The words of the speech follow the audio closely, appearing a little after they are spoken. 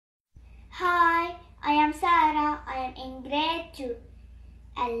I am Sarah. I am in grade 2.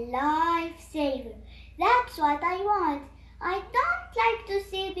 A lifesaver. That's what I want. I don't like to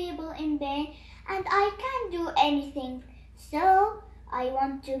see people in pain and I can't do anything. So, I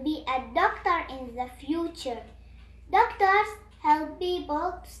want to be a doctor in the future. Doctors help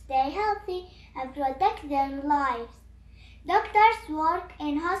people to stay healthy and protect their lives. Doctors work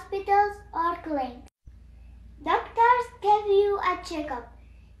in hospitals or clinics. Doctors give you a checkup.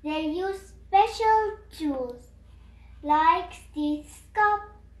 They use special tools like stethoscope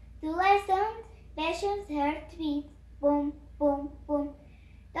to listen patients' heartbeat. Boom, boom, boom.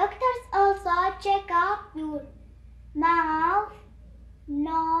 Doctors also check up your mouth,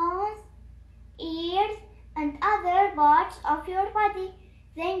 nose, ears, and other parts of your body,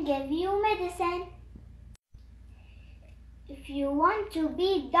 then give you medicine. If you want to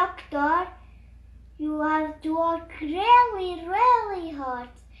be doctor, you have to work really, really hard.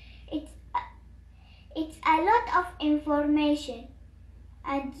 It's a lot of information,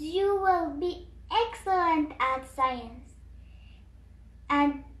 and you will be excellent at science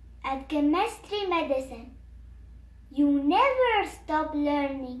and at chemistry, medicine. You never stop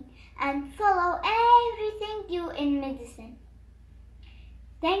learning and follow everything you in medicine.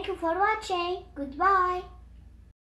 Thank you for watching. Goodbye.